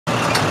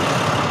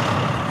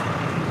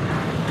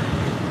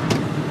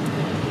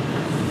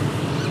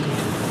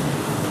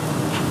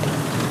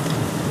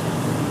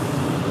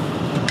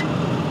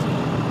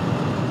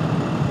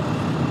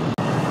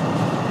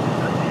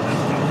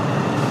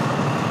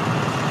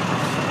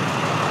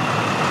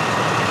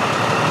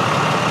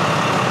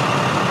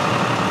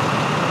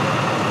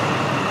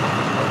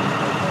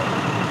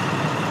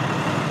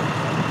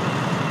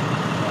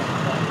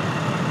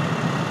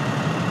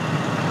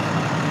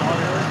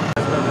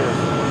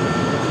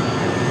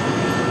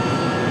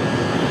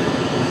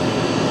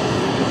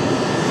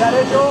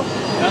Joel?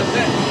 That's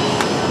it.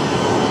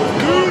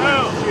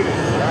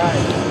 All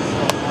right.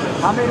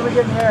 How many did we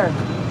get in the air?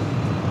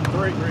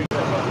 3.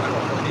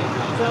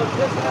 So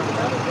just have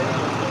another video.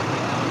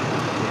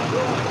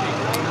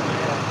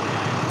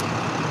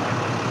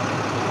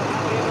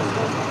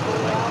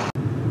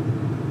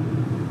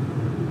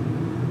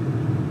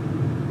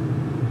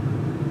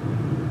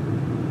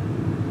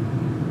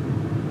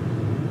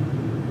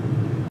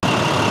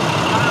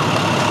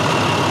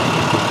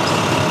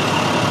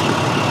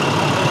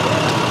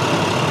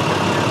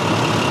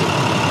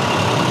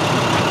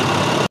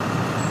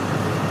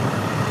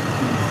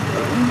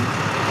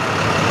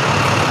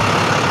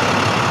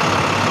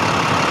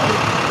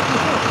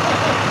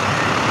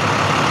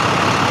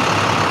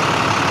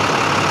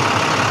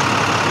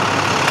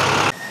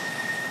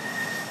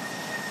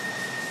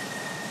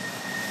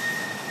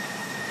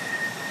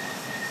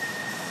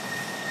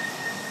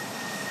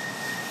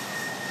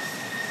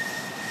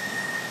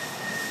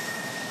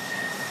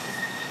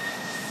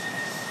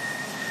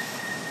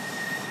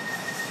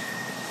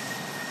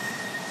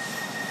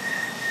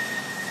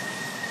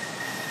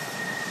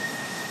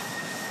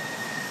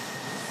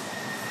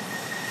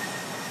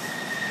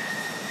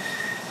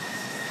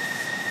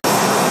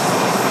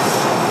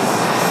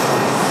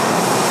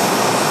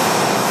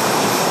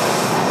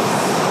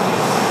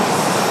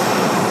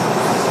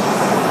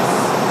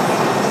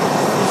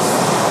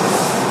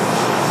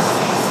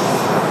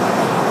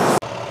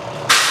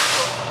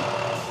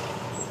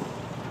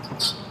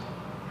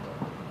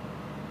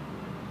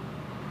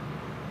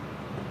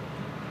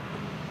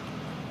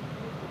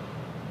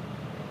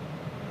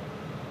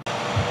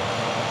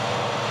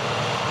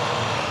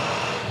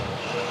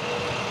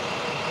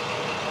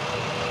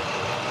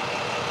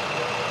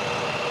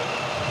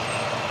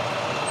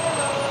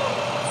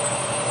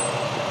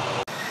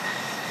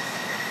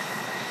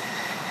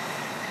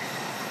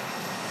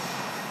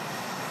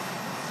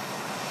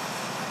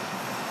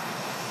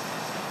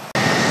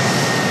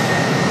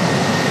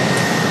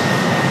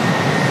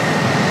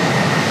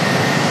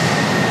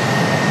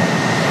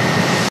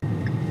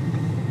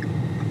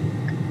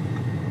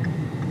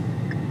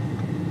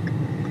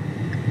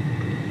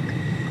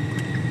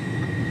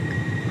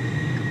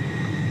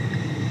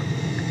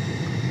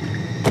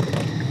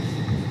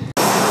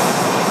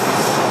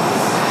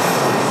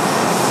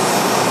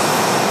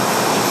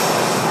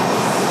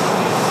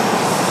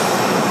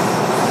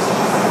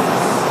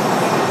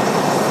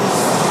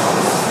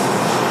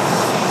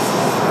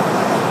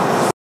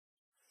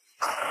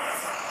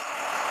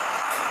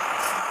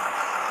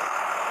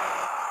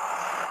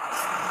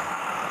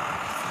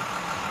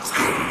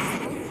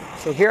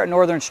 So here at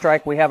Northern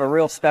Strike, we have a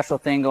real special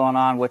thing going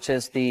on, which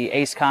is the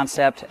ACE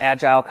concept,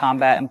 Agile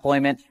Combat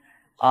Employment.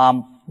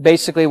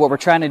 Basically, what we're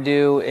trying to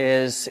do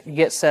is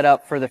get set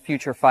up for the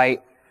future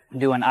fight,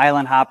 doing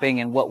island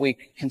hopping and what we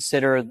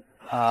consider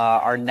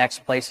our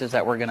next places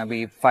that we're going to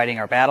be fighting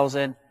our battles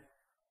in.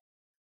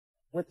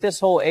 With this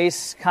whole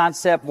ACE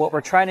concept, what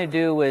we're trying to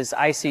do is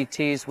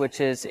ICTs,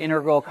 which is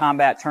Integral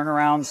Combat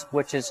Turnarounds,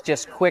 which is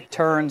just quick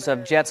turns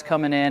of jets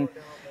coming in.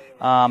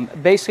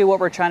 Basically what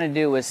we're trying to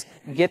do is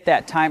get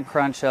that time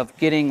crunch of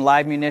getting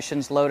live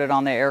munitions loaded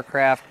on the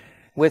aircraft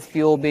with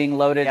fuel being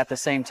loaded at the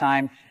same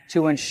time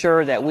to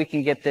ensure that we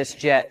can get this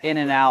jet in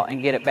and out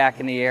and get it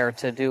back in the air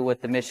to do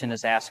what the mission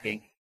is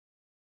asking.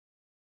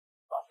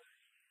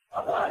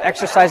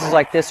 Exercises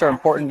like this are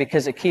important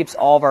because it keeps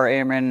all of our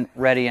airmen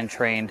ready and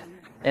trained.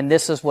 And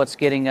this is what's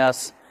getting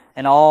us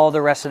and all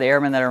the rest of the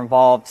airmen that are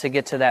involved to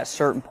get to that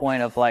certain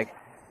point of like,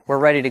 we're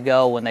ready to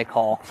go when they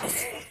call.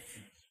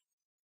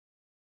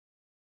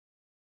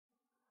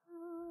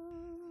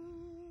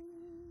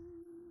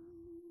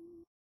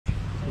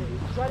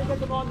 Try to get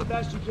them on the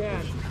best you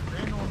can.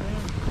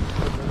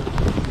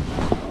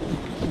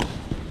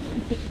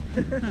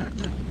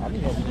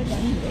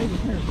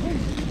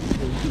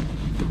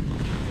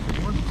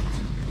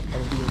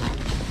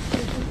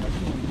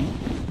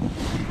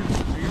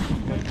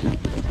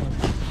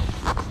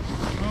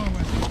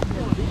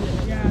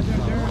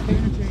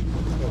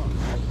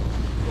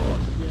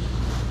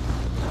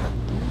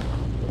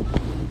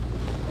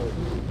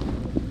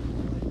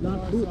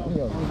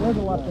 There's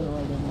a left and a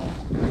right in there.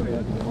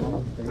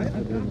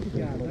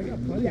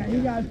 Yeah,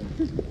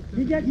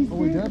 he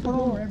stands at the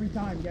door every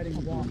time getting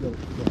blocked. No,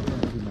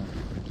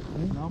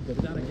 but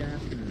it's not a gas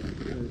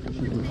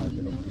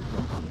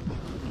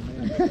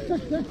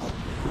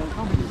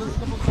How many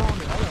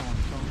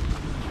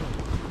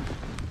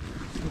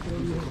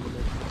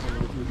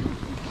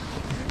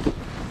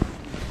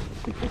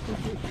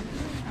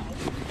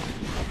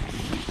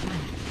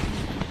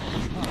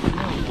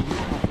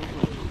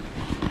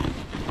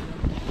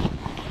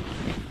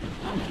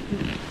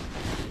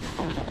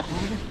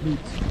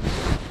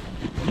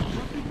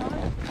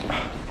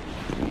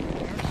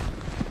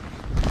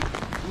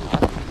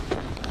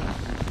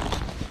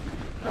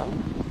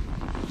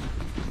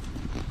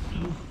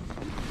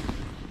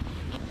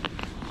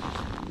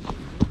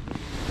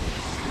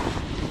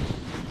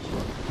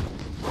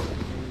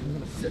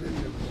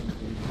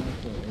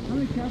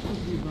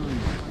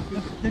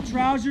The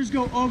trousers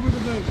go over the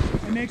boots,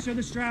 and make sure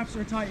the straps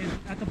are tightened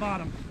at the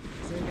bottom.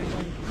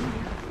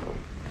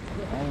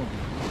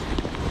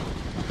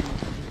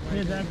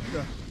 Here's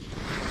extra.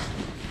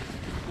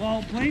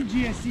 Well, blame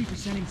GSC for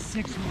sending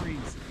 6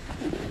 Marines.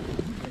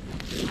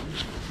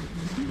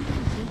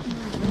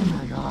 Oh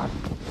my God.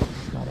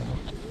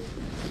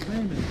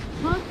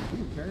 Huh?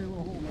 Carry a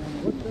little hole,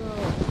 man. What the?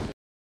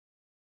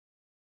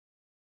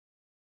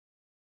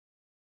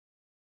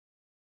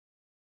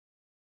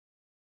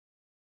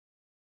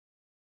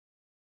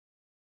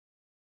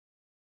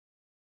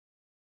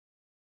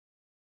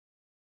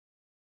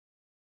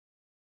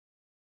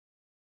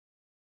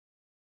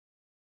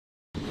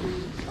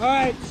 All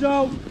right,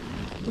 so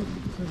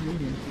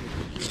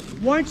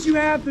once you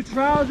have the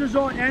trousers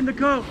on and the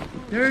coat,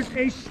 there's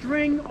a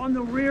string on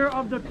the rear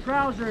of the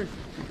trousers.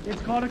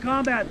 It's called a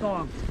combat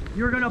thong.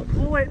 You're gonna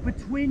pull it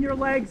between your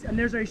legs, and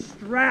there's a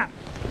strap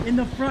in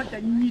the front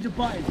that you need to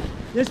button.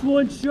 This will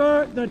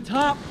ensure the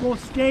top will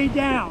stay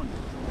down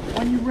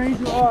when you raise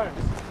your arms.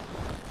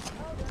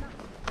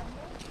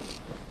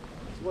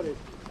 What is it?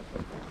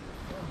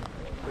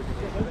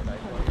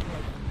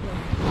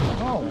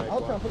 Oh,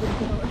 I'll try to put it in.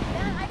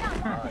 I got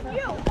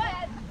you,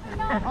 but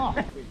no.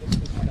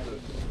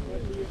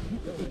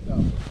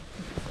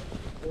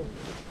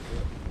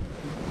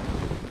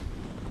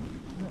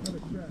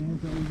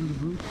 Hands over the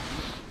boots.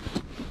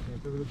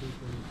 Hands over the boots.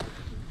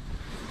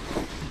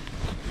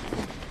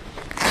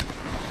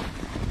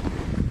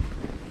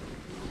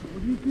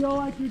 If you feel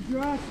like you're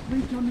dressed,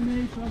 please come to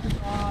me so I can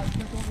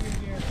check over your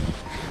gear.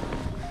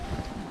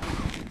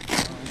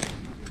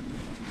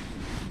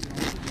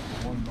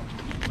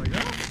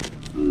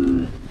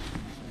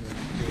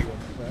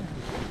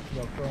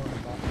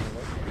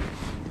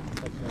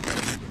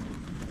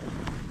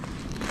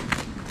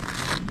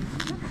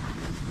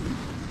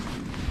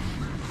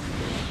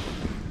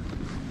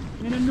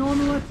 In a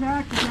normal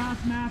attack, the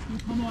gas mask will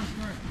come on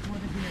first before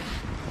the gear.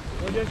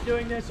 We're just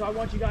doing this, so I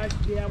want you guys to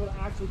be able to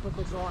actually put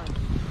this on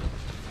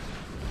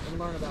and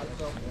learn about it.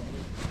 So.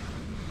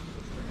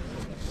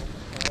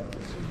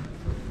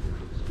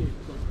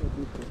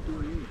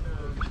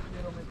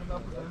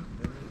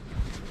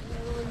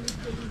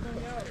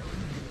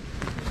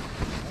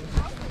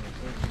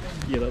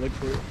 Yeah, that looks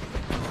weird.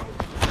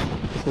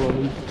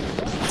 Slowly.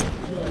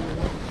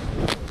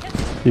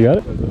 You got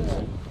it?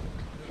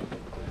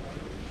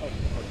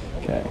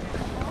 Okay.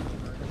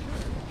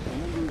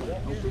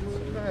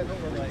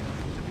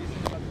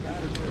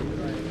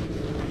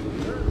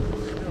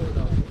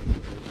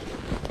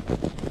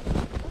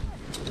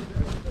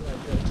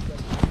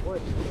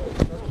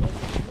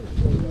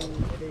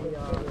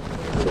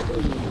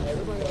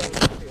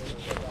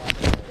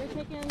 You're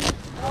taking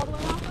all the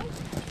way off?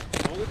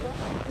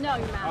 No,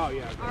 you're not. Oh,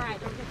 yeah. All right,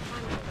 don't get the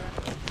time over.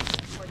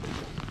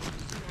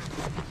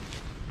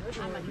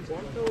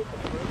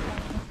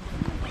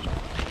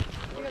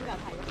 You're gonna go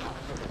tie yourself.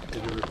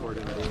 Did you record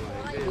anything?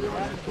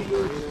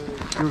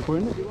 You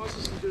recording it?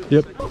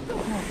 Yep. Going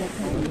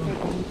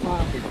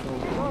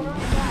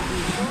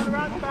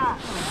around the back.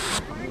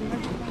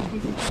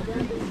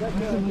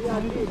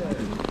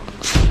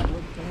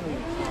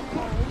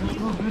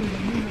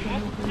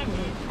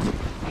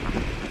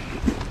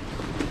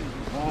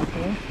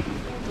 Okay.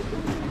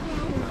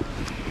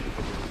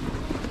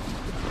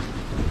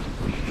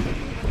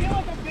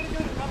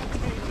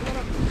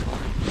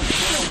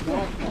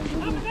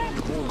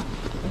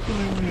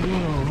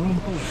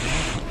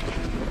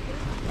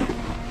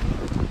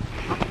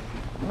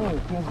 Oh,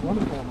 it feels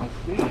wonderful on my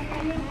skin.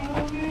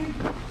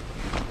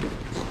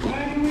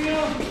 Wagon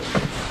wheel.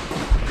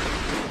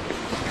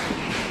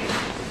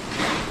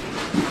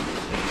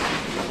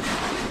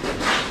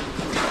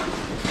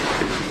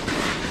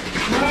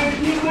 Right,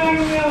 keep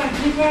wagon wheeling.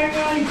 Keep wagon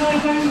wheeling until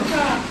it's time to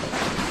stop.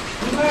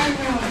 Keep wagon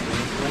wheeling.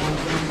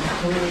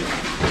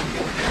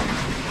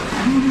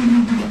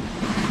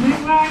 Keep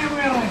wagon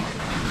wheeling.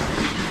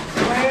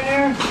 Right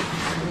there.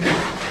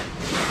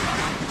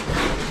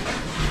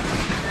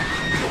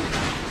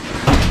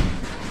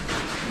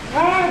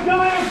 Alright, come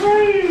on,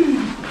 freeze!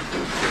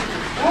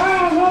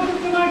 Alright, welcome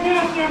to my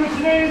gas chamber.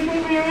 Today is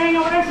going to be your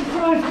annual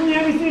exercise from the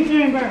MEC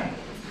chamber.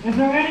 Is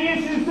there any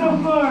issues so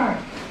far?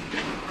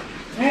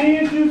 Any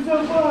issues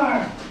so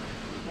far?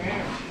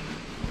 Where?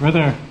 Right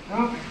there.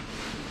 Oh.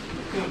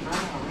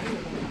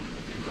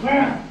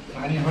 Where?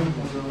 I need 100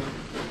 more.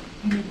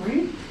 Can you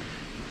breathe?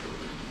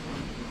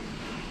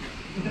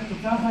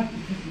 It sounds like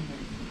you're kissing me.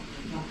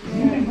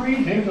 Can you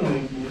breathe?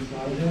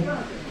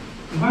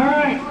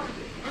 Alright.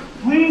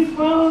 Please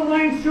follow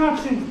my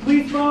instructions.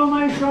 Please follow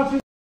my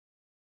instructions.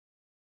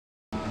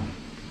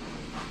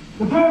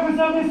 The purpose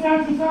of this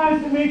exercise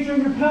is to make sure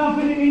you're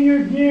confident in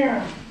your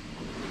gear.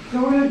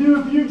 So we're going to do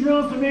a few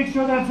drills to make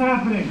sure that's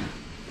happening.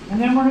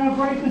 And then we're going to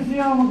break the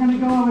seal and we're going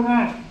to go over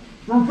that.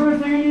 So the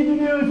first thing you need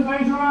to do is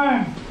raise your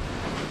arms.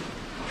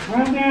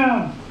 Raise them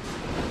down.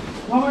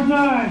 One more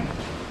time.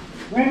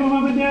 Raise them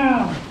up and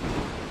down.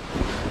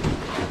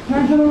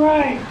 Turn to the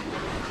right.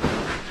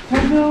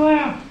 Turn to the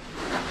left.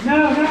 No,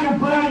 not your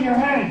body, your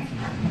head.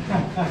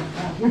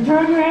 You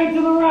turn your head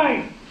to the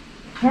right.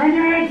 Turn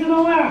your head to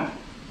the left.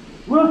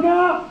 Look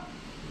up.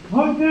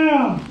 Look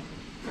down.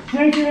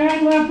 Shake your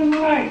head left and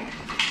right.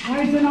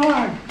 Nice and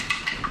hard.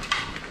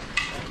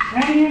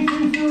 Any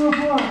issues to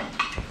report?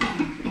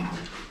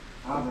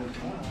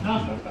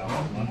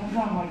 That's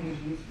not like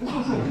issues.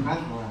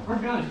 We're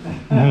good.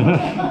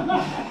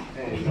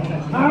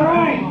 All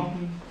right.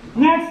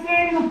 Next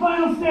thing, the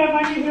final step,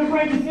 I need you to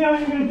break the seal.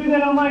 You're going to do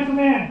that on my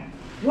command.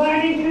 What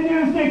I need you to do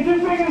is take 2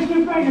 fingers,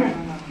 2 fingers.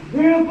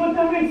 You're going to put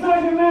them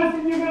inside your mask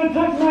and you're going to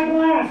touch my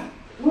glass.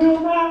 We will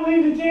not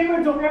leave the chamber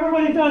until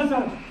everybody does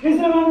so. Is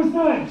that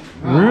understood?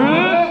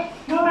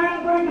 Go ahead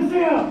and break the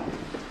seal.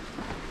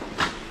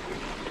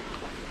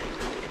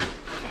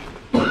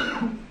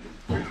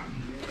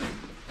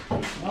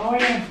 All the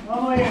way in,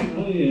 all the way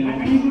in. I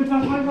need you to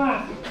touch my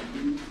glass.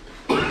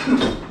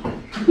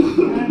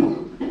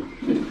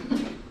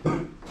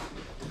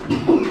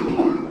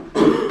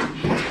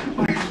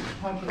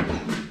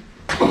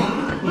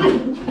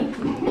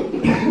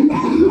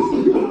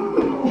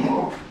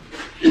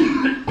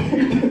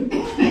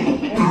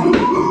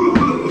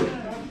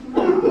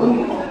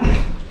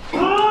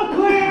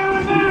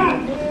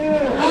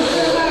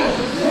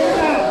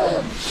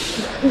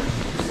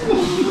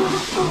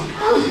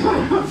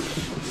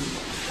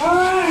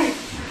 Alright,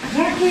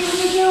 next thing we're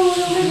going to do, we're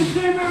going to leave the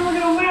chamber and we're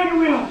going to wagon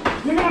wheel.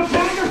 You're going to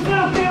pack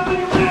yourself down with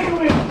your wagon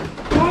wheel.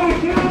 Alright,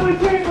 get out of the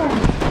chamber.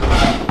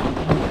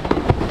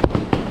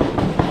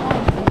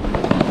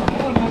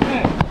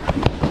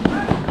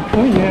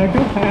 Oh yeah,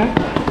 go pack.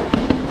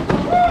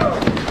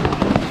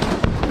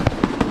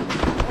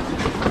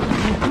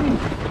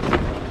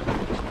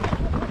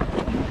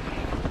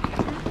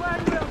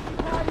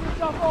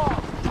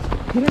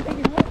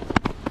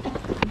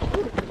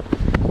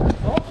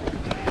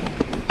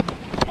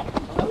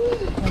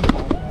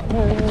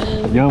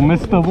 Yo,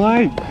 Mr.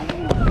 White.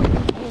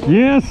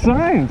 Yeah,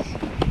 science.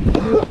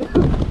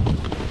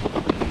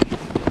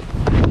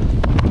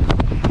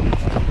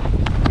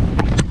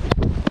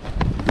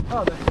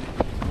 Oh, is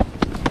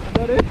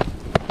that it?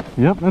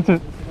 Yep, that's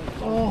it.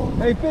 Oh.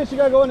 Hey, Fish, you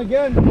gotta go in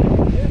again.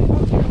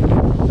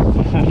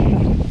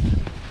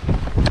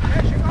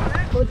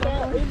 Put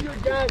that in your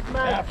gas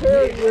mask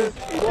carrier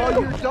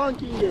while you're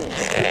dunking it.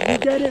 If you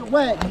get it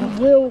wet, you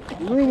will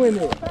ruin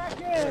it.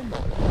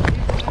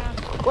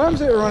 What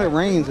happens when it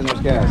rains in those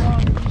gas?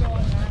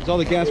 Does all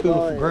the gas go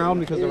to the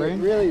ground because of the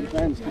rain? It really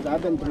depends, because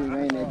I've been through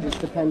rain. It just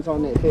depends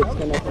on if it's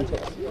going to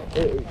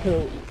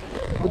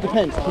it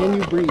depends. Can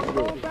you breathe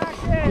through it?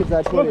 Because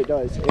that's what it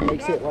does. It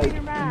makes it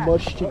like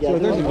mush together. So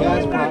if there's a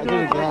gas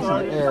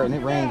in the air and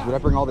it rains, would I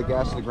bring all the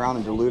gas to the ground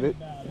and dilute it?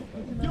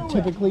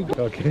 Typically.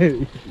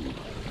 Okay.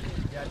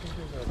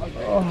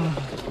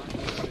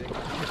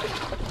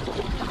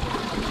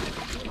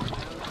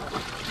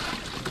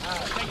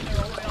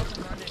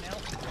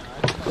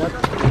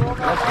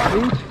 That's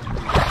 3.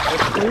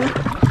 That's 2.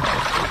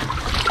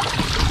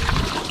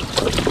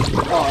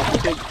 Oh, I can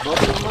take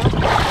both of them out?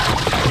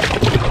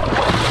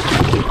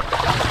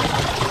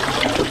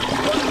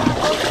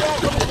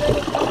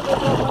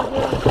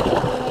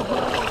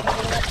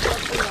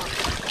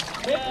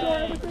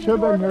 Should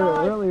have been here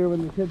earlier when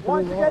the kids.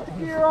 Once you get the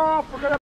gear off, we're gonna